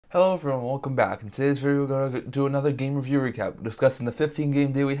Hello everyone, welcome back. In today's video, we're going to do another game review recap, discussing the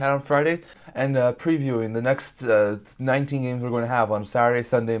 15-game day we had on Friday, and previewing the next 19 games we're going to have on Saturday,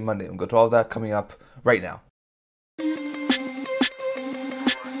 Sunday, and Monday. We'll go to all of that coming up right now.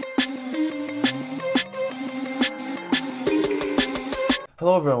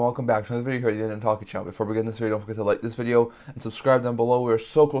 Hello everyone, welcome back to another video here at the Internet Talkie channel. Before we begin this video, don't forget to like this video and subscribe down below. We are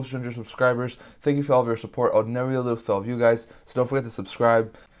so close to 100 subscribers. Thank you for all of your support. I would never be able to do this without all of you guys, so don't forget to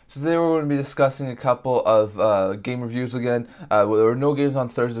subscribe. So today we're going to be discussing a couple of game reviews again. There were no games on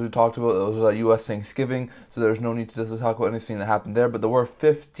Thursday we talked about. It was U.S. Thanksgiving, so there's no need to talk about anything that happened there. But there were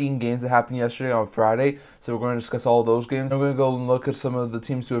 15 games that happened yesterday on Friday, so we're going to discuss all of those games. We're going to go and look at some of the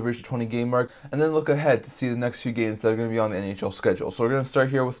teams who have reached the 20-game mark, and then look ahead to see the next few games that are going to be on the NHL schedule. So we're going to start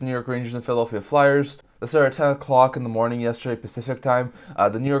here with the New York Rangers and Philadelphia Flyers. They started at 10 o'clock in the morning yesterday, Pacific time.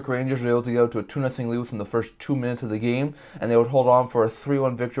 The New York Rangers were able to go to a 2-0 lead within the first 2 minutes of the game, and they would hold on for a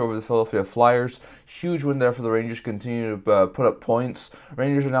 3-1 victory over the Philadelphia Flyers. Huge win there for the Rangers, continue to put up points.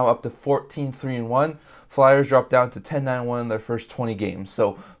 Rangers are now up to 14-3-1. Flyers dropped down to 10-9-1 in their first 20 games.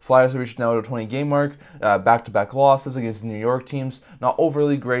 So Flyers have reached now to a 20-game mark. Back-to-back losses against the New York teams. Not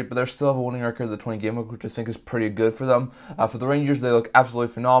overly great, but they still have a winning record of the 20-game mark, which I think is pretty good for them. For the Rangers, they look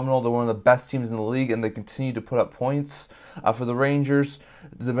absolutely phenomenal. They're one of the best teams in the league, and they continue to put up points. For the Rangers,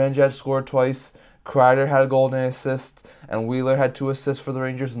 Zibanejad scored twice. Kreider had a goal and an assist, and Wheeler had 2 assists for the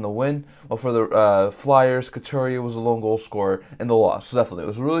Rangers in the win. While for the Flyers, Couturier was the lone goal scorer in the loss. So definitely, it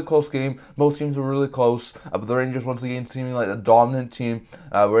was a really close game. Both teams were really close, but the Rangers, once again, seeming like the dominant team,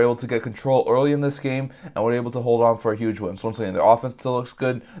 were able to get control early in this game and were able to hold on for a huge win. So once again, their offense still looks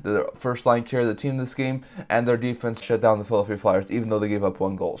good. Their first line carried the team this game, and their defense shut down the Philadelphia Flyers, even though they gave up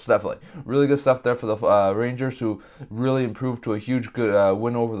 1 goal. So definitely, really good stuff there for the Rangers, who really improved to a huge good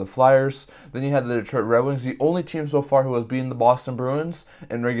win over the Flyers. Then you had the Detroit Red Wings, the only team so far who has beaten the Boston Bruins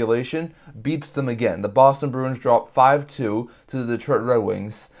in regulation, beats them again. The Boston Bruins dropped 5-2 to the Detroit Red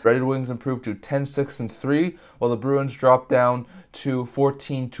Wings. Red Wings improved to 10-6-3, while the Bruins dropped down to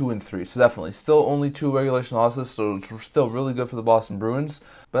 14-2-3. So definitely, still only 2 regulation losses, so it's still really good for the Boston Bruins.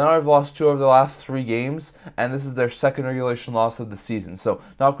 But now they've lost 2 of the last 3 games, and this is their second regulation loss of the season. So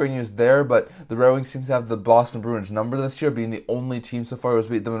not great news there, but the Red Wings seem to have the Boston Bruins number this year, being the only team so far who has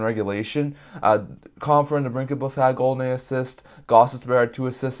beat them in regulation. Compher and DeBrincat both had a goal and an assist. Gostisbehere had 2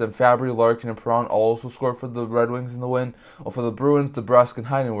 assists, and Fabry, Larkin, and Perron also scored for the Red Wings in the win. While for the Bruins, DeBrusk and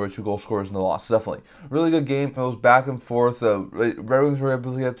Heinen were 2 goal scorers in the loss. So definitely, really good game. It was back and forth. Red Wings were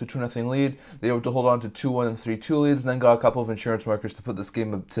able to get up to 2-0 lead. They were able to hold on to 2-1 and 3-2 leads, and then got a couple of insurance markers to put this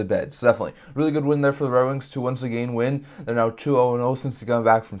game to bed. So definitely, really good win there for the Red Wings to once again win. They're now 2-0-0 since they got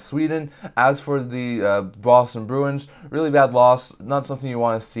back from Sweden. As for the Boston Bruins, really bad loss. Not something you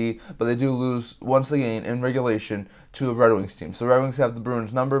want to see, but they do lose once again in regulation to a Red Wings team. So Red Wings have the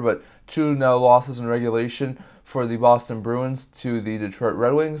Bruins number, but 2 now losses in regulation for the Boston Bruins to the Detroit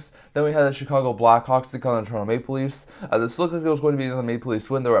Red Wings. Then we had the Chicago Blackhawks take on the Toronto Maple Leafs. This looked like it was going to be the Maple Leafs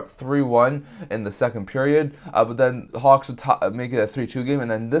win. They were up 3-1 in the second period, but then the Hawks would make it a 3-2 game, and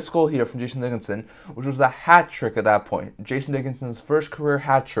then this goal here from Jason Dickinson, which was the hat trick at that point. Jason Dickinson's first career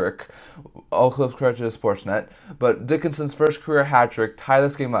hat trick. All clips credit to Sportsnet, but Dickinson's first career hat trick tied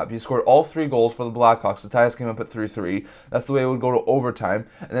this game up. He scored all 3 goals for the Blackhawks to tie this game up at 3-3. That's the way it would go to overtime,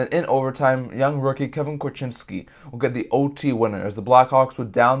 and then in overtime, young rookie Kevin Korchinski will get the OT winner as the Blackhawks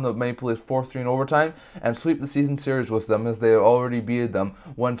would down the Maple Leafs 4-3 in overtime and sweep the season series with them, as they already beat them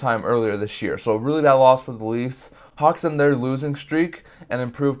 1 time earlier this year. So a really bad loss for the Leafs. Hawks end their losing streak and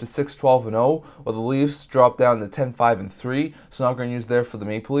improved to 6-12-0, while the Leafs dropped down to 10-5-3. So not great news there for the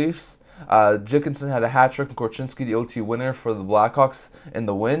Maple Leafs. Dickinson had a hat trick and Korchinski the OT winner for the Blackhawks in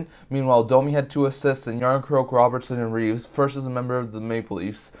the win. Meanwhile, Domi had 2 assists, and Yarncroke, Robertson, and Reeves, first as a member of the Maple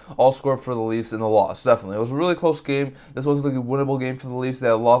Leafs, all scored for the Leafs in the loss. Definitely, it was a really close game. This was a winnable game for the Leafs. They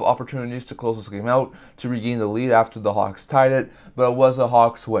had a lot of opportunities to close this game out, to regain the lead after the Hawks tied it, but it was a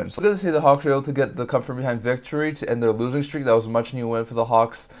Hawks win. So good to see the Hawks were able to get the comfort behind victory to end their losing streak. That was a much needed win for the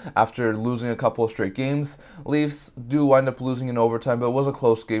Hawks after losing a couple of straight games. Leafs do wind up losing in overtime, but it was a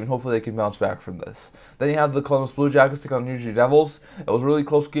close game, and hopefully they can bounce back from this. Then you have the Columbus Blue Jackets take on the New Jersey Devils. It was a really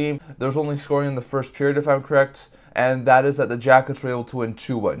close game. There was only scoring in the first period, if I'm correct. and that is that the Jackets were able to win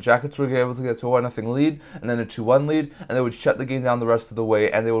 2-1. Jackets were able to get to a 1-0 lead, and then a 2-1 lead, and they would shut the game down the rest of the way,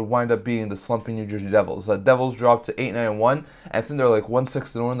 and they would wind up beating the slumping New Jersey Devils. The Devils dropped to 8-9-1, and I think they're like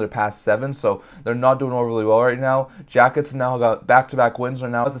 1-6-1 in their past 7, so they're not doing overly well right now. Jackets now got back-to-back wins, are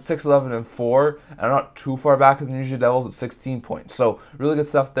now at the 6-11-4, and are not too far back as the New Jersey Devils at 16 points. So really good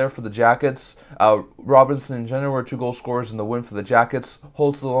stuff there for the Jackets. Robinson and Jenner were 2 goal scorers in the win for the Jackets.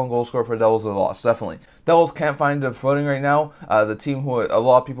 Holtz the lone goal scorer for the Devils in the loss, definitely. Devils can't find kind of floating right now. The team who a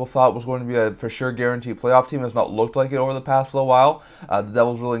lot of people thought was going to be a for sure guaranteed playoff team has not looked like it over the past little while. The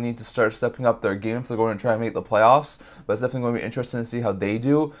Devils really need to start stepping up their game if they're going to try and make the playoffs. But it's definitely going to be interesting to see how they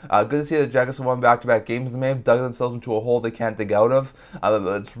do. Good to see the Jackets have won back-to-back games. They may have dug themselves into a hole they can't dig out of.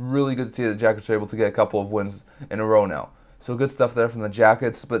 But it's really good to see the Jackets are able to get a couple of wins in a row now. So good stuff there from the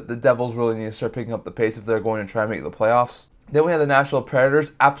Jackets. But the Devils really need to start picking up the pace if they're going to try and make the playoffs. Then we have the Nashville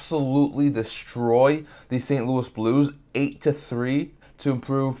Predators absolutely destroy the St. Louis Blues 8-3 to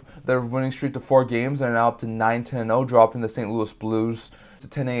improve their winning streak to 4 games. They're now up to 9-10-0, dropping the St. Louis Blues to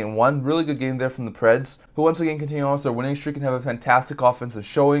 10-8-1. Really good game there from the Preds, who once again continue on with their winning streak and have a fantastic offensive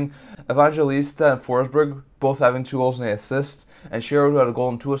showing. Evangelista and Forsberg both having 2 goals and an assist, and Shero, who had a goal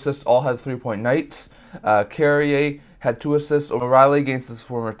and 2 assists, all had 3-point nights. Carrier had 2 assists. O'Reilly against his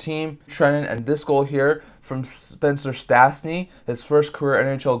former team. Trennan, and this goal here from Spencer Stastny, his first career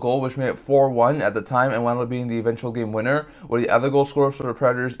NHL goal, which made it 4-1 at the time and wound up being the eventual game winner, were the other goal scorers for the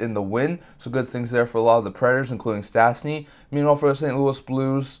Predators in the win. So good things there for a lot of the Predators, including Stastny. Meanwhile, for the St. Louis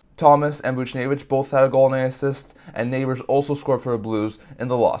Blues, Thomas and Buchnevich both had a goal and an assist, and Neighbors also scored for the Blues in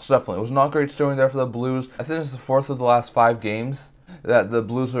the loss. So definitely, it was not great story there for the Blues. I think it's the 4th of the last 5 games that the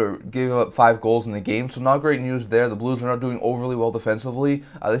Blues gave up 5 goals in the game, so not great news there. The Blues are not doing overly well defensively.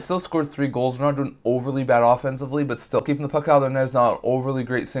 They still scored 3 goals. They're not doing overly bad offensively, but still keeping the puck out of their net is not an overly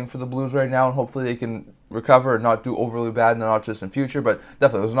great thing for the Blues right now, and hopefully they can recover and not do overly bad, not just in future. But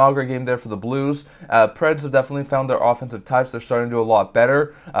definitely, it was not a great game there for the Blues. Preds have definitely found their offensive touch. They're starting to do a lot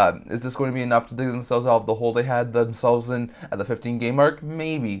better. Is this going to be enough to dig themselves out of the hole they had themselves in at the 15-game mark?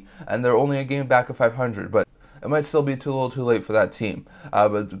 Maybe, and they're only a game back of 500, but it might still be a little too late for that team.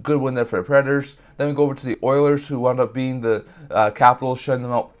 But good win there for the Predators. Then we go over to the Oilers, who wound up being the Capitals, shutting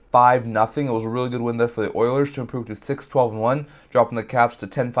them out 5-0. It was a really good win there for the Oilers to improve to 6-12-1, dropping the Caps to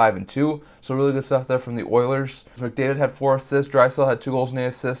 10-5-2. So really good stuff there from the Oilers. McDavid had 4 assists. Draisaitl had 2 goals and an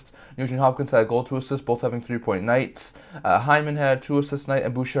assist. Nugent Hopkins had a goal, 2 assists, both having 3-point nights. Hyman had a 2 assist night,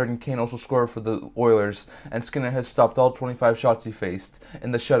 and Bouchard and Kane also scored for the Oilers. And Skinner has stopped all 25 shots he faced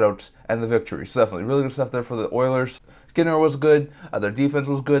in the shutout and the victory. So definitely really good stuff there for the Oilers. Skinner was good. Their defense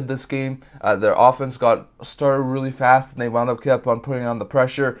was good this game. Their offense got started really fast, and they wound up kept on putting on the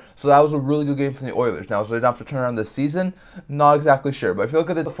pressure. So that was a really good game for the Oilers. Now, is there enough to turn around this season? Not exactly sure. But if you look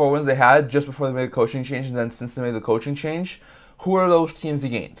at the 4 wins they had just before they made a coaching change, and then since they made the coaching change, who are those teams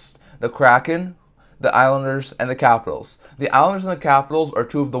against? The Kraken, the Islanders, and the Capitals. The Islanders and the Capitals are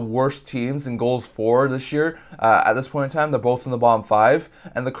 2 of the worst teams in goals for this year. At this point in time, they're both in the bottom 5,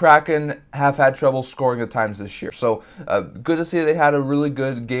 and the Kraken have had trouble scoring at times this year. So good to see they had a really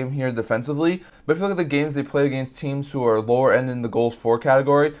good game here defensively. But if you look at the games they played against teams who are lower end in the goals for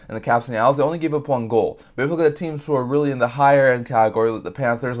category, and the Caps and the Isles, they only gave up 1 goal. But if you look at the teams who are really in the higher end category, like the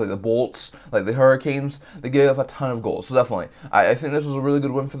Panthers, like the Bolts, like the Hurricanes, they gave up a ton of goals. So definitely, I think this was a really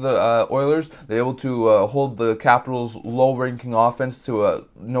good win for the Oilers. They're able to hold the Capitals' low-ranking offense to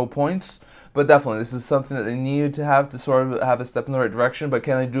no points. But definitely, this is something that they needed to have to sort of have a step in the right direction. But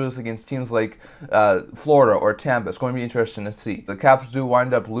can they do this against teams like Florida or Tampa? It's going to be interesting to see. The Caps do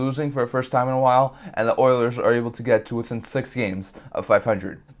wind up losing for the first time in a while, and the Oilers are able to get to within 6 games of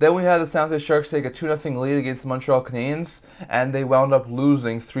 500. Then we had the San Jose Sharks take a 2-0 lead against the Montreal Canadiens, and they wound up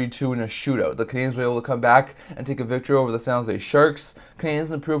losing 3-2 in a shootout. The Canadiens were able to come back and take a victory over the San Jose Sharks.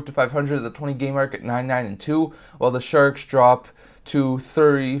 Canadiens improved to 500 at the 20-game mark at 9-9-2, while the Sharks drop to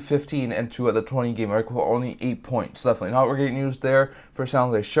 30-15-2 at the 20-game mark with only 8 points. Definitely not great news there for San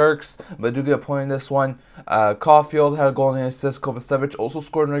Jose Sharks, but I do get a point in this one. Caulfield had a goal and an assist. Kovacevic also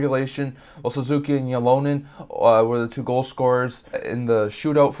scored in regulation, while Suzuki and Yalonen were the 2 goal scorers in the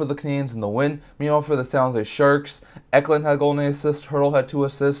shootout for the Canadiens in the win. Meanwhile, for the San Jose Sharks, Eklund had a goal and an assist. Hurdle had 2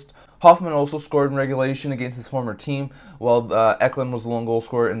 assists. Hoffman also scored in regulation against his former team, while Eklund was the lone goal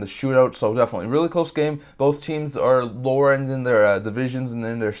scorer in the shootout. So definitely really close game. Both teams are lower end in their divisions and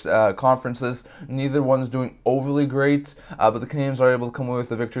in their conferences. Neither one is doing overly great, but the Canadiens are able to come away with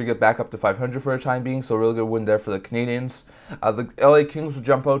the victory, get back up to 500 for the time being. So really good win there for the Canadiens. The LA Kings would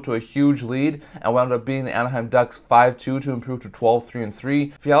jump out to a huge lead and wound up beating the Anaheim Ducks 5-2 to improve to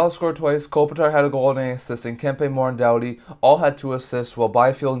 12-3-3. Fiala scored twice. Kopitar had a goal and an assist, and Kempe, Moore, and Doughty all had 2 assists, while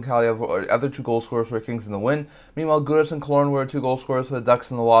Byfield and Kaliev were other 2 goal scorers for the Kings in the win. Meanwhile, Gudas and Killorn were 2 goal scorers for the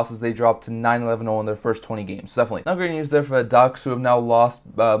Ducks in the losses. They dropped to 9-11-0 in their first 20 games. Definitely not great news there for the Ducks, who have now lost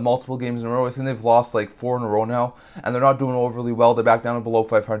multiple games in a row. I think they've lost like 4 in a row now, and they're not doing overly well. They're back down to below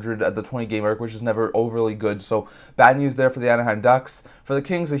 500 at the 20-game mark, which is never overly good. So bad news there for the Anaheim Ducks. For the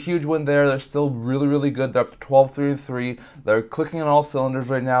Kings, a huge win there. They're still really, really good. They're up to 12-3-3. They're clicking on all cylinders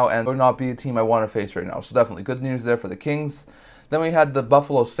right now, and they're not be a team I want to face right now. So definitely good news there for the Kings. Then we had the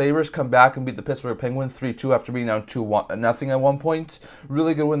Buffalo Sabres come back and beat the Pittsburgh Penguins 3-2 after being down 2-0 at one point.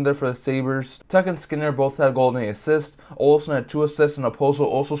 Really good win there for the Sabres. Tuck and Skinner both had a goal and an assist. Olsen had 2 assists, and Oposo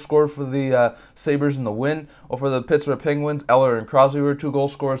also scored for the Sabres in the win. Or for the Pittsburgh Penguins, Eller and Crosby were 2 goal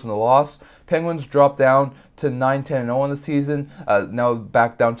scorers in the loss. Penguins dropped down to 9-10-0 in the season, now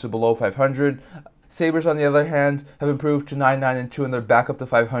back down to below 500. Sabres, on the other hand, have improved to 9-9-2, and they're back up to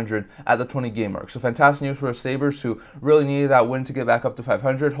 500 at the 20-game mark. So fantastic news for the Sabres, who really needed that win to get back up to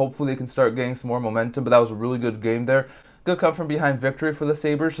 500. Hopefully they can start getting some more momentum, but that was a really good game there. Good come from behind victory for the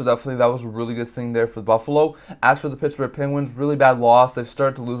Sabres, so definitely that was a really good thing there for Buffalo. As for the Pittsburgh Penguins, really bad loss. They've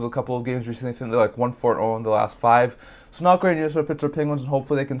started to lose a couple of games recently. I think they're like 1-4-0 in the last 5. So not great news for the Pittsburgh Penguins, and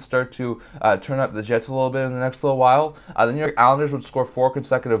hopefully they can start to turn up the Jets a little bit in the next little while. The New York Islanders would score 4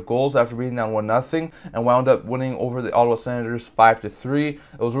 consecutive goals after being down 1-0 and wound up winning over the Ottawa Senators 5-3. It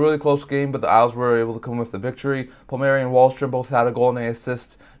was a really close game, but the Isles were able to come with the victory. Palmieri and Wahlstrom both had a goal and an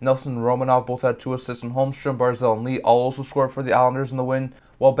assist. Nelson and Romanov both had 2 assists, and Holmstrom, Barzal, and Lee all also scored for the Islanders in the win.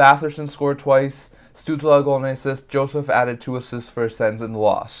 While Batherson scored twice, Stützle had a goal and an assist. Joseph added 2 assists for his Sens in the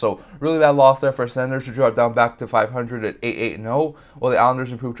loss. So really bad loss there for Senators, who dropped down back to 500 at 8-8-0, while the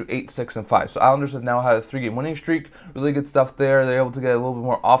Islanders improved to 8-6-5. So Islanders have now had a 3-game winning streak. Really good stuff there. They're able to get a little bit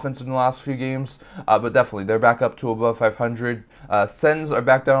more offense in the last few games, but definitely they're back up to above 500. Sens are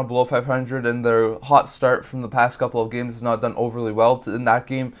back down below 500, and their hot start from the past couple of games has not done overly well in that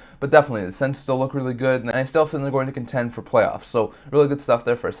game, but definitely the Sens still look really good, and I still think they're going to contend for playoffs. So really good stuff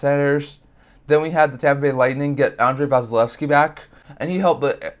there for Senators. Then we had the Tampa Bay Lightning get Andrei Vasilevskiy back, and he helped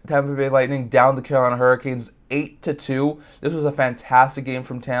the Tampa Bay Lightning down the Carolina Hurricanes 8-2. This was a fantastic game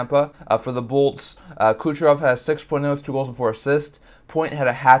from Tampa. For the Bolts, Kucherov had a 6.0 with 2 goals and 4 assists. Point had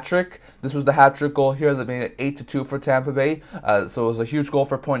a hat-trick. This was the hat-trick goal here that made it 8-2 for Tampa Bay. So it was a huge goal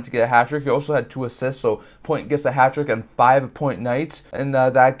for Point to get a hat-trick. He also had 2 assists, so Point gets a hat-trick and 5-point night in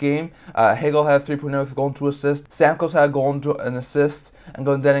that game. Hagel had 3.0 with a goal and 2 assists. Stamkos had a goal and an assist, and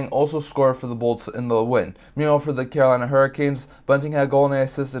Glendening also scored for the Bolts in the win. Meanwhile, for the Carolina Hurricanes, Bunting had a goal and an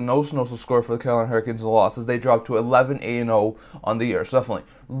assist, and Nosen also scored for the Carolina Hurricanes in the loss, as they dropped to 11-8-0 on the year. So definitely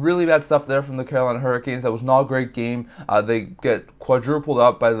really bad stuff there from the Carolina Hurricanes. That was not a great game. They get quadrupled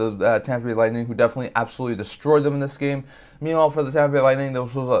up by the Tampa Bay Lightning, who definitely absolutely destroyed them in this game. Meanwhile, for the Tampa Bay Lightning,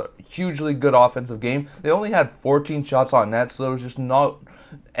 this was a hugely good offensive game. They only had 14 shots on net, so there was just not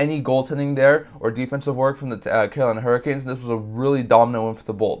any goaltending there or defensive work from the Carolina Hurricanes. This was a really dominant win for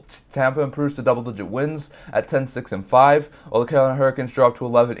the Bolts. Tampa improves to double-digit wins at 10-6-5, while the Carolina Hurricanes dropped to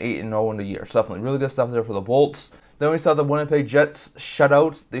 11-8-0 in the year. So definitely really good stuff there for the Bolts. Then we saw the Winnipeg Jets shut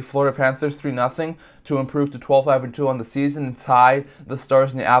out the Florida Panthers 3-0 to improve to 12-5-2 on the season and tie the Stars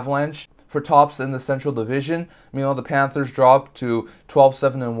and the Avalanche for tops in the Central Division. Meanwhile, the Panthers dropped to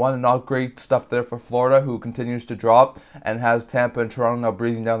 12-7-1, and not great stuff there for Florida, who continues to drop and has Tampa and Toronto now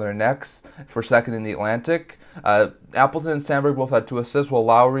breathing down their necks for second in the Atlantic. Appleton and Sandberg both had 2 assists, while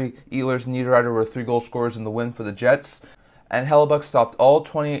Lowry, Ehlers, and Niederreiter were 3 goal scorers in the win for the Jets. And Hellebuck stopped all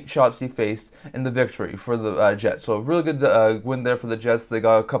 28 shots he faced in the victory for the Jets. So a really good win there for the Jets. They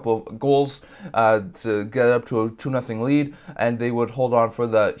got a couple of goals to get up to a 2-0 lead, and they would hold on for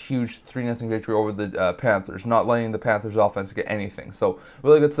the huge 3-0 victory over the Panthers, not letting the Panthers offense get anything. So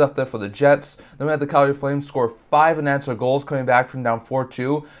really good stuff there for the Jets. Then we had the Calgary Flames score 5 unanswered goals, coming back from down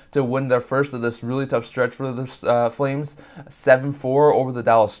 4-2 to win their first of this really tough stretch for the Flames, 7-4 over the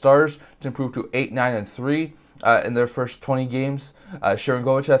Dallas Stars to improve to 8-9-3. In their first 20 games.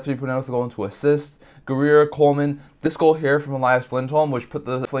 Sharangovich had 3.0 with a goal and 2 assists. Guerrero, Coleman, this goal here from Elias Lindholm, which put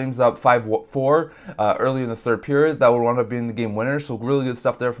the Flames up 5-4 early in the third period. That would wind up being the game winner, so really good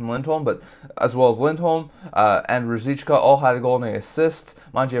stuff there from Lindholm. But as well as Lindholm and Ruzicka all had a goal and an assist.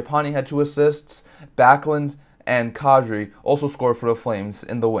 Mangiapane had 2 assists. Backlund and Kadri also scored for the Flames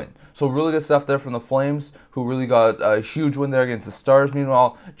in the win. So really good stuff there from the Flames, who really got a huge win there against the Stars.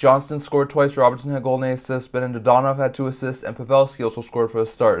 Meanwhile, Johnston scored twice, Robertson had a goal and an assist, Benedonov had 2 assists, and Pavelski also scored for the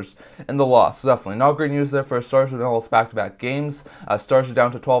Stars in the loss. So definitely not great news there for the Stars, who now lost back-to-back games. Stars are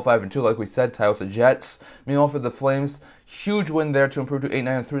down to 12-5-2, like we said, tied with the Jets. Meanwhile, for the Flames, huge win there to improve to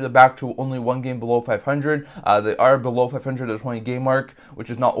 8-9-3. They're back to only 1 game below 500. They are below 500 at the 20-game mark, which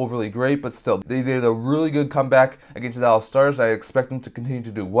is not overly great, but still, they did a really good comeback against the Dallas Stars. I expect them to continue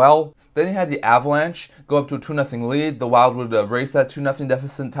to do well. Then you had the Avalanche go up to a 2-0 lead. The Wild would race that 2-0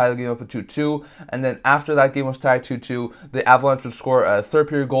 deficit, tie the game up at 2-2. And then after that game was tied 2-2, the Avalanche would score a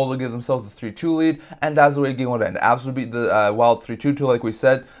third-period goal to give themselves the 3-2 lead. And that's the way the game would end. Avs would beat the Wild 3-2, like we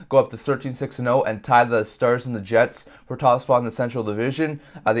said, go up to 13-6-0, and tie the Stars and the Jets for top spot in the Central Division.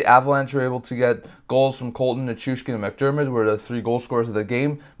 The Avalanche were able to get goals from Colton, Nichushkin, and McDermott, who were the 3 goal scorers of the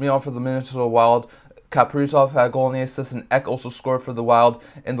game. Meanwhile, for the Minnesota Wild, Kaprizov had a goal and the assist, and Ek also scored for the Wild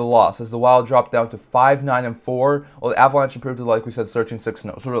in the loss, as the Wild dropped down to 5-9-4, while the Avalanche improved to, like we said,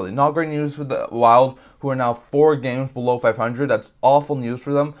 13-6-0. So really, not great news for the Wild, who are now 4 games below 500. That's awful news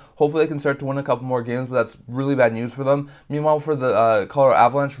for them. Hopefully they can start to win a couple more games, but that's really bad news for them. Meanwhile, for the Colorado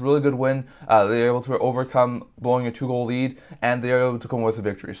Avalanche, really good win. They were able to overcome blowing a 2-goal lead, and they were able to come with a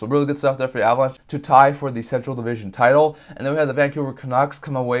victory. So really good stuff there for the Avalanche to tie for the Central Division title. And then we had the Vancouver Canucks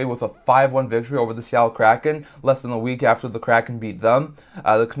come away with a 5-1 victory over the Seattle Kraken, less than a week after the Kraken beat them.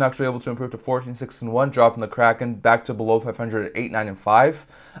 The Canucks were able to improve to 14-6-1, dropping the Kraken back to below 500 at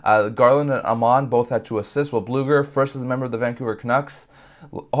 8-9-5. Garland and Amon both had 2 assists, while Bluger, first as a member of the Vancouver Canucks,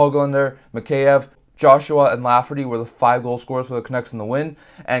 Höglander, Mikheyev, Joshua, and Lafferty were the 5 goal scorers for the Canucks in the win,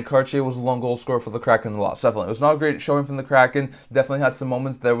 and Cartier was the lone goal scorer for the Kraken in the loss. Definitely, it was not a great showing from the Kraken. Definitely had some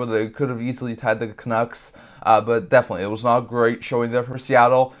moments there where they could have easily tied the Canucks, but definitely, it was not a great showing there for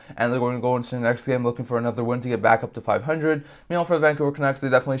Seattle, and they're going to go into the next game looking for another win to get back up to 500. Meanwhile, for the Vancouver Canucks, they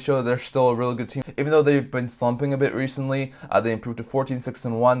definitely show that they're still a really good team. Even though they've been slumping a bit recently, they improved to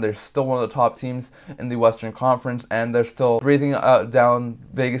 14-6-1. They're still one of the top teams in the Western Conference, and they're still breathing down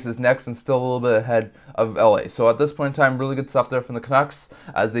Vegas's necks and still a little bit ahead of LA. So at this point in time, really good stuff there from the Canucks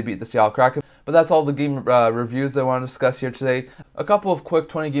as they beat the Seattle Kraken. But that's all the game reviews I want to discuss here today. A couple of quick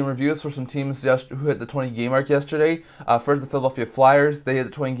 20-game reviews for some teams who hit the 20-game mark yesterday. First, the Philadelphia Flyers. They hit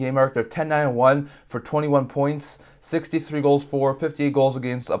the 20-game mark. They're 10-9-1 for 21 points, 63 goals for, 58 goals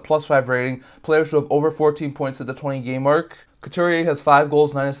against, a +5 rating. Players who have over 14 points at the 20-game mark. Couturier has 5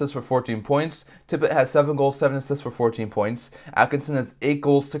 goals, 9 assists for 14 points. Tippett has 7 goals, 7 assists for 14 points. Atkinson has 8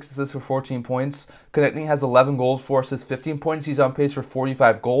 goals, 6 assists for 14 points. Konechny has 11 goals, 4 assists, 15 points. He's on pace for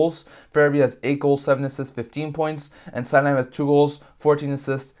 45 goals. Farabee has 8 goals, 7 assists, 15 points. And Anaheim has 2 goals, 14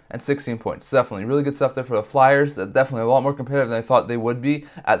 assists, and 16 points. Definitely really good stuff there for the Flyers. Definitely a lot more competitive than I thought they would be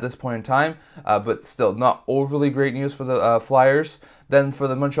at this point in time. But still, not overly great news for the Flyers. Then for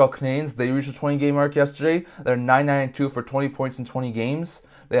the Montreal Canadiens, they reached the 20-game mark yesterday. They're 9-9-2 for 20 points in 20 games.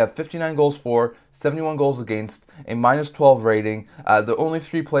 They have 59 goals for, 71 goals against, a -12 rating. The only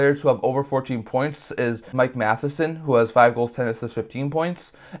 3 players who have over 14 points is Mike Matheson, who has 5 goals, 10 assists, 15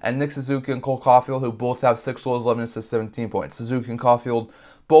 points, and Nick Suzuki and Cole Caulfield, who both have 6 goals, 11 assists, 17 points. Suzuki and Caulfield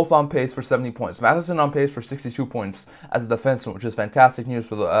both on pace for 70 points. Matheson on pace for 62 points as a defenseman, which is fantastic news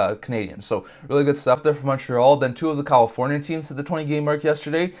for the Canadiens. So really good stuff there for Montreal. Then 2 of the California teams hit the 20-game mark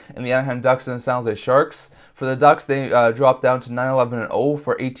yesterday, in the Anaheim Ducks and the San Jose Sharks. For the Ducks, they dropped down to 9-11-0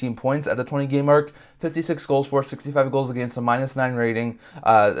 for 18 points at the 20-game mark. 56 goals for, 65 goals against, a -9 rating.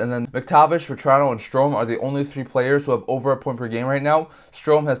 And then McTavish, Vetrano, and Strome are the only 3 players who have over a point per game right now.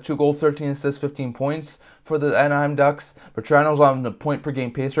 Strome has 2 goals, 13 assists, 15 points for the Anaheim Ducks. Vetrano's on the point per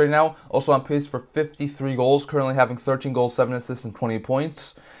game pace right now, also on pace for 53 goals, currently having 13 goals, 7 assists, and 20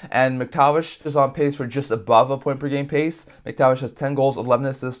 points. And McTavish is on pace for just above a point per game pace. McTavish has 10 goals, 11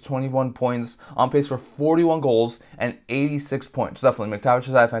 assists, 21 points, on pace for 41 goals and 86 points. Definitely, McTavish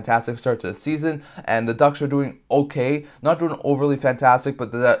has had a fantastic start to the season, and the Ducks are doing okay. Not doing overly fantastic,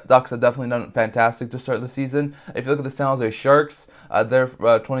 but the Ducks have definitely done fantastic to start the season. If you look at the San Jose Sharks, their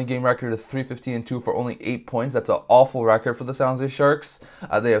 20-game record is 3-15-2 for only 8 points. That's an awful record for the San Jose Sharks.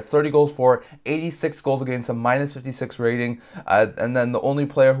 They have 30 goals for, 86 goals against, a -56 rating. And then the only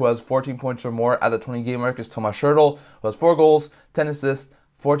player who has 14 points or more at the 20-game mark is Tomas Hertl, who has 4 goals, 10 assists,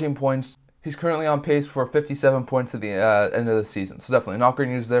 14 points. He's currently on pace for 57 points at the end of the season. So definitely not great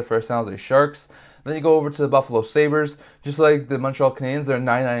news there for San Jose Sharks. Then you go over to the Buffalo Sabres. Just like the Montreal Canadiens, they're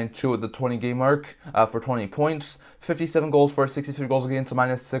 9-9-2 at the 20-game mark for 20 points. 57 goals for, 63 goals against, a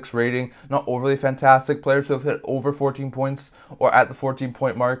 -6 rating. Not overly fantastic. Players who have hit over 14 points or at the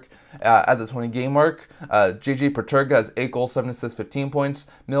 14-point mark at the 20-game mark. JJ Peterka has 8 goals, 7 assists, 15 points.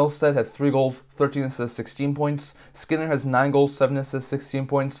 Milstead has 3 goals, 13 assists, 16 points. Skinner has 9 goals, 7 assists, 16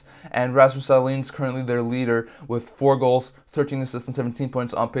 points. And Rasmus Dahlin is currently their leader with 4 goals, 13 assists, and 17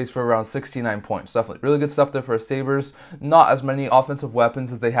 points, on pace for around 69 points. Definitely really good stuff there for the Sabres. Not as many offensive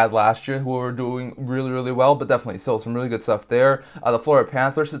weapons as they had last year, who were doing really, really well, but definitely still some really good stuff there. The Florida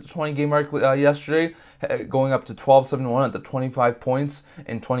Panthers hit the 20-game mark yesterday, going up to 12-7-1 at the 25 points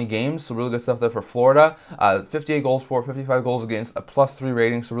in 20 games. So really good stuff there for Florida. 58 goals for, 55 goals against, a +3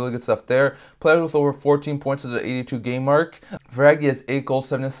 rating. So really good stuff there. Players with over 14 points at the 82-game mark. Verhaeghe has 8 goals,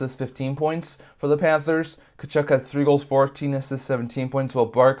 7 assists, 15 points for the Panthers. Kachuk has 3 goals, 14 assists, 17 points, while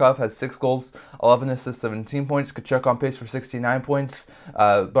Barkov has 6 goals, 11 assists, 17 points. Kachuk on pace for 69 points.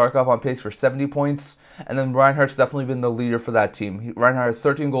 Barkov on pace for 70 points. And then Reinhart's definitely been the leader for that team. Reinhart has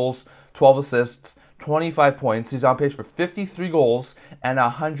 13 goals, 12 assists, 25 points. He's on pace for 53 goals and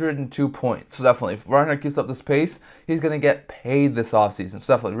 102 points. So definitely, if Reinhart keeps up this pace, he's going to get paid this offseason.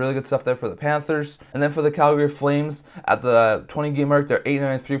 So definitely really good stuff there for the Panthers. And then for the Calgary Flames, at the 20-game mark, they're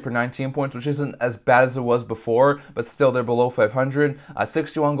 8-9-3 for 19 points, which isn't as bad as it was before, but still they're below 500.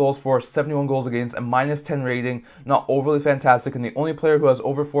 61 goals for, 71 goals against, a minus 10 rating. Not overly fantastic. And the only player who has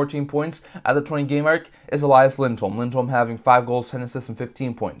over 14 points at the 20-game mark is Elias Lindholm. Lindholm having 5 goals, 10 assists, and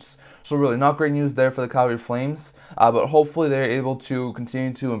 15 points. So really not great news there for the Calgary Flames, but hopefully they're able to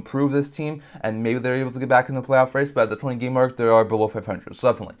continue to improve this team, and maybe they're able to get back in the playoff race, but at the 20-game mark, they are below 500.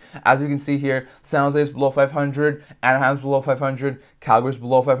 So definitely, as you can see here, San Jose is below 500, Anaheim's below 500, Calgary's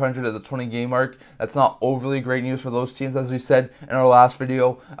below 500 at the 20-game mark. That's not overly great news for those teams, as we said in our last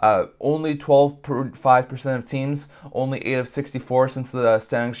video. Only 12.5% of teams, only 8 of 64 since the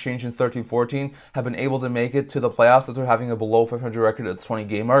standings changed in 13-14, have been able to make it to the playoffs after having a below 500 record at the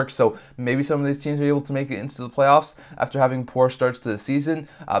 20-game mark. So maybe some of these teams are able to make it into the playoffs after having poor starts to the season,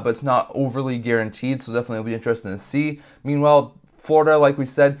 but it's not overly guaranteed, so definitely it'll be interesting to see. Meanwhile, Florida, like we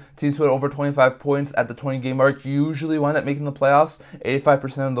said, teams with over 25 points at the 20-game mark usually wind up making the playoffs.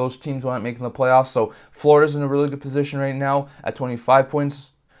 85% of those teams wind up making the playoffs, so Florida's in a really good position right now at 25 points.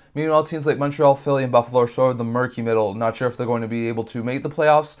 Meanwhile, teams like Montreal, Philly, and Buffalo are sort of the murky middle. Not sure if they're going to be able to make the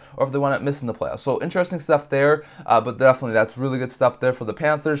playoffs or if they wind up missing the playoffs. So interesting stuff there, but definitely that's really good stuff there for the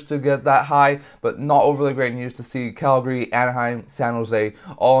Panthers to get that high, but not overly great news to see Calgary, Anaheim, San Jose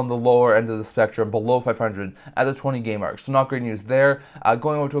all on the lower end of the spectrum, below 500 at the 20-game mark. So not great news there.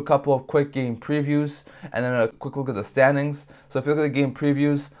 Going over to a couple of quick game previews and then a quick look at the standings. So if you look at the game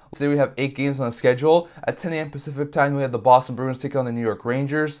previews, today we have 8 games on the schedule. At 10 a.m. Pacific time, we have the Boston Bruins taking on the New York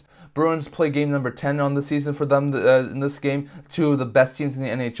Rangers. Bruins play game number 10 on the season for them in this game. 2 of the best teams in the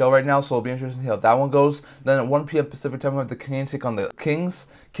NHL right now, so it'll be interesting to see how that one goes. Then at 1 p.m. Pacific time, we have the Canadiens take on the Kings.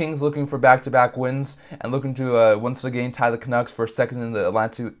 Kings looking for back-to-back wins and looking to once again tie the Canucks for second in the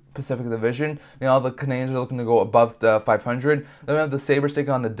Atlantic Pacific Division. Meanwhile, the Canadiens are looking to go above 500. Then we have the Sabres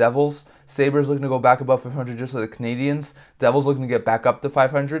taking on the Devils. Sabres looking to go back above 500 just like the Canadiens. Devils looking to get back up to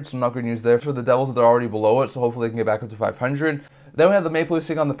 500, so not good news there for the Devils. They're already below it, so hopefully they can get back up to 500. Then we have the Maple Leafs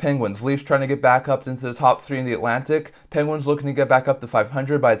taking on the Penguins. Leafs trying to get back up into the top 3 in the Atlantic. Penguins looking to get back up to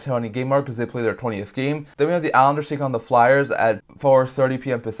 500 by a 20-game mark because they play their 20th game. Then we have the Islanders taking on the Flyers at 4:30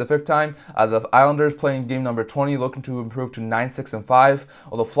 p.m. Pacific time. The Islanders playing game number 20, looking to improve to 9-6-5.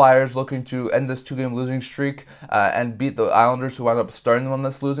 While the Flyers looking to end this 2-game losing streak and beat the Islanders, who wound up starting them on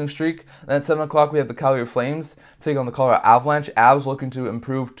this losing streak. Then at 7 o'clock we have the Calgary Flames taking on the Colorado Avalanche. Avs looking to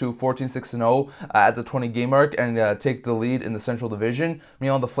improve to 14-6-0 at the 20-game mark and take the lead in the Central Division.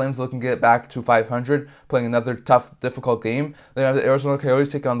 Meanwhile, the Flames looking to get back to 500, playing another tough, difficult game. Then we have the Arizona Coyotes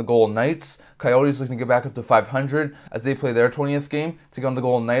taking on the Golden Knights. Coyotes looking to get back up to 500 as they play their 20th game, taking on the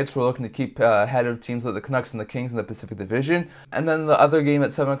Golden Knights, who are looking to keep ahead of teams like the Canucks and the Kings in the Pacific Division. And then the other game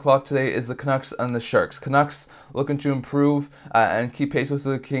at 7 o'clock today is the Canucks and the Sharks. Canucks looking to improve and keep pace with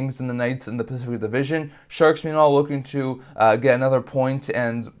the Kings and the Knights in the Pacific Division. Sharks, meanwhile, looking to get another point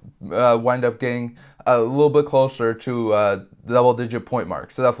and wind up getting a little bit closer to the double-digit point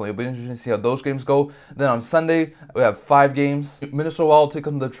mark. So definitely, it'll be interesting to see how those games go. Then on Sunday, we have 5 games. Minnesota Wild take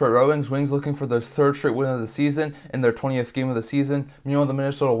on the Detroit Red Wings. Wings looking for their 3rd straight win of the season in their 20th game of the season. Meanwhile, the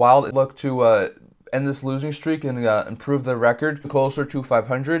Minnesota Wild look to end this losing streak and improve their record closer to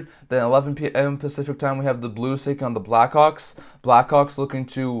 500. Then 11 p.m. Pacific time, we have the Blues taking on the Blackhawks. Blackhawks looking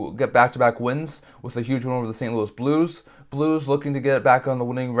to get back-to-back wins with a huge win over the St. Louis Blues. Blues looking to get back on the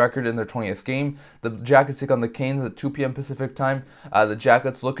winning record in their 20th game. The Jackets take on the Canes at 2 p.m. Pacific time. The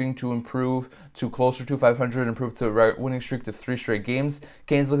Jackets looking to improve to closer to 500, improve to a winning streak to 3 straight games.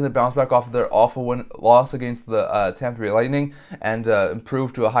 Canes looking to bounce back off of their awful loss against the Tampa Bay Lightning and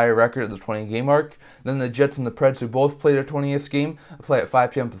improve to a higher record at the 20-game mark. Then the Jets and the Preds, who both played their 20th game, play at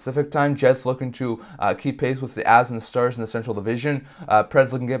 5 p.m. Pacific time. Jets looking to keep pace with the Avs and the Stars in the Central Division.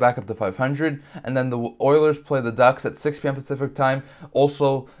 Preds looking to get back up to 500. And then the Oilers play the Ducks at 6 p.m. Pacific time.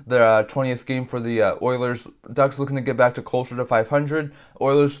 Also, their 20th game for the Oilers. Ducks looking to get back to closer to 500.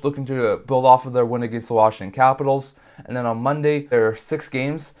 Oilers looking to build off of their win against the Washington Capitals. And then on Monday, there are 6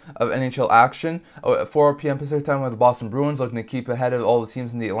 games of NHL action. At 4 p.m. Pacific time, we have the Boston Bruins looking to keep ahead of all the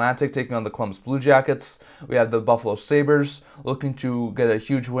teams in the Atlantic, taking on the Columbus Blue Jackets. We have the Buffalo Sabres looking to get a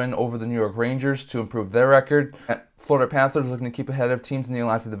huge win over the New York Rangers to improve their record. Florida Panthers looking to keep ahead of teams in the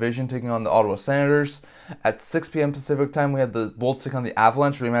Atlantic Division, taking on the Ottawa Senators. At 6 p.m. Pacific time, we had the Bolts take on the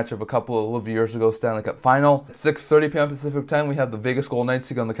Avalanche, rematch of a couple of years ago Stanley Cup final. At 6:30 p.m. Pacific time, we have the Vegas Golden Knights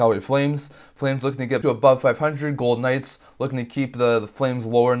taking on the Calgary Flames. Flames looking to get to above 500. Golden Knights looking to keep the Flames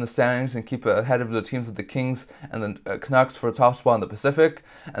lower in the standings and keep ahead of the teams of the Kings and the Canucks for a top spot in the Pacific.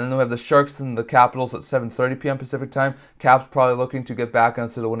 And then we have the Sharks and the Capitals at 7:30 p.m. Pacific time. Caps probably looking to get back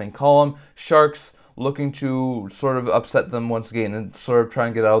into the winning column. Sharks looking to sort of upset them once again and sort of try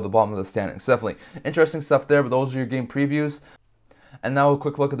and get out of the bottom of the standings. So definitely interesting stuff there, but those are your game previews. And now a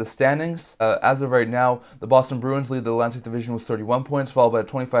quick look at the standings. As of right now, the Boston Bruins lead the Atlantic Division with 31 points, followed by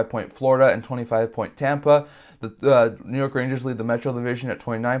 25-point Florida and 25-point Tampa. The New York Rangers lead the Metro Division at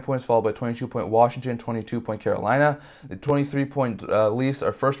 29 points, followed by 22-point Washington, 22-point Carolina. The 23-point Leafs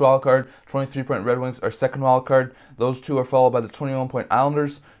are first wild card, 23-point Red Wings are second wild card. Those two are followed by the 21-point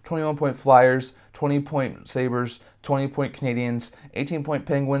Islanders, 21-point Flyers, 20-point Sabres, 20-point Canadiens, 18-point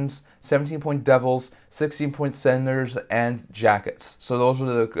Penguins, 17-point Devils, 16-point Senators, and Jackets. So those are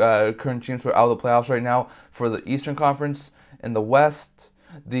the current teams who are out of the playoffs right now for the Eastern Conference. In the West,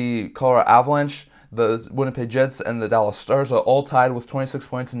 the Colorado Avalanche, the Winnipeg Jets, and the Dallas Stars are all tied with 26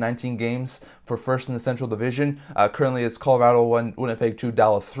 points in 19 games for first in the Central Division. Currently, it's Colorado 1, Winnipeg 2,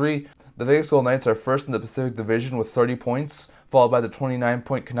 Dallas 3. The Vegas Golden Knights are first in the Pacific Division with 30 points, followed by the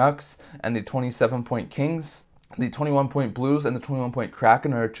 29-point Canucks and the 27-point Kings. The 21-point Blues and the 21-point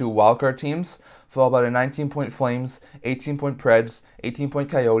Kraken are two wildcard teams, followed by the 19-point Flames, 18-point Preds, 18-point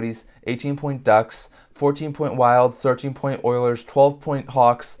Coyotes, 18-point Ducks, 14-point Wild, 13-point Oilers, 12-point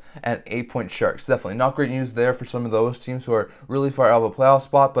Hawks, and 8-point Sharks. Definitely not great news there for some of those teams who are really far out of a playoff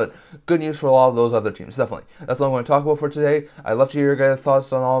spot, but good news for a lot of those other teams. Definitely. That's all I'm going to talk about for today. I'd love to hear your guys'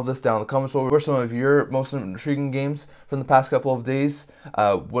 thoughts on all of this down in the comments. What were some of your most intriguing games from the past couple of days?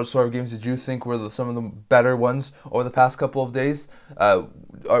 What sort of games did you think were some of the better ones over the past couple of days?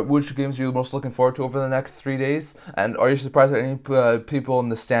 Which games are you most looking forward to over the next 3 days? And are you surprised at any people in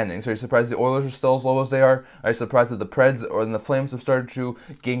the standings? Are you surprised the Oilers are still as low as they are? Are you surprised that the Preds or the Flames have started to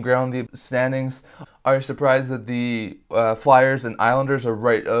gain ground in the standings? Are you surprised that the Flyers and Islanders are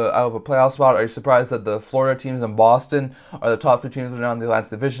right out of a playoff spot? Are you surprised that the Florida teams and Boston are the top 3 teams around the Atlantic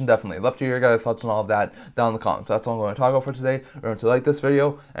Division? Definitely. Love to hear your guys' thoughts on all of that down in the comments. That's all I'm going to talk about for today. Remember to like this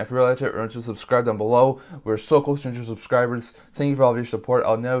video, and if you really liked it, remember to subscribe down below. We're so close to 100 subscribers. Thank you for all of your support.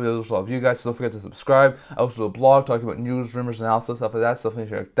 I'll never be able to do all of you guys, so don't forget to subscribe. I also do a blog talking about news, rumors, analysis, stuff like that. So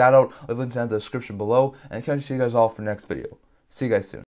definitely check that out. I'll leave links down in the description below, and I can't see you guys all for the next video. See you guys soon.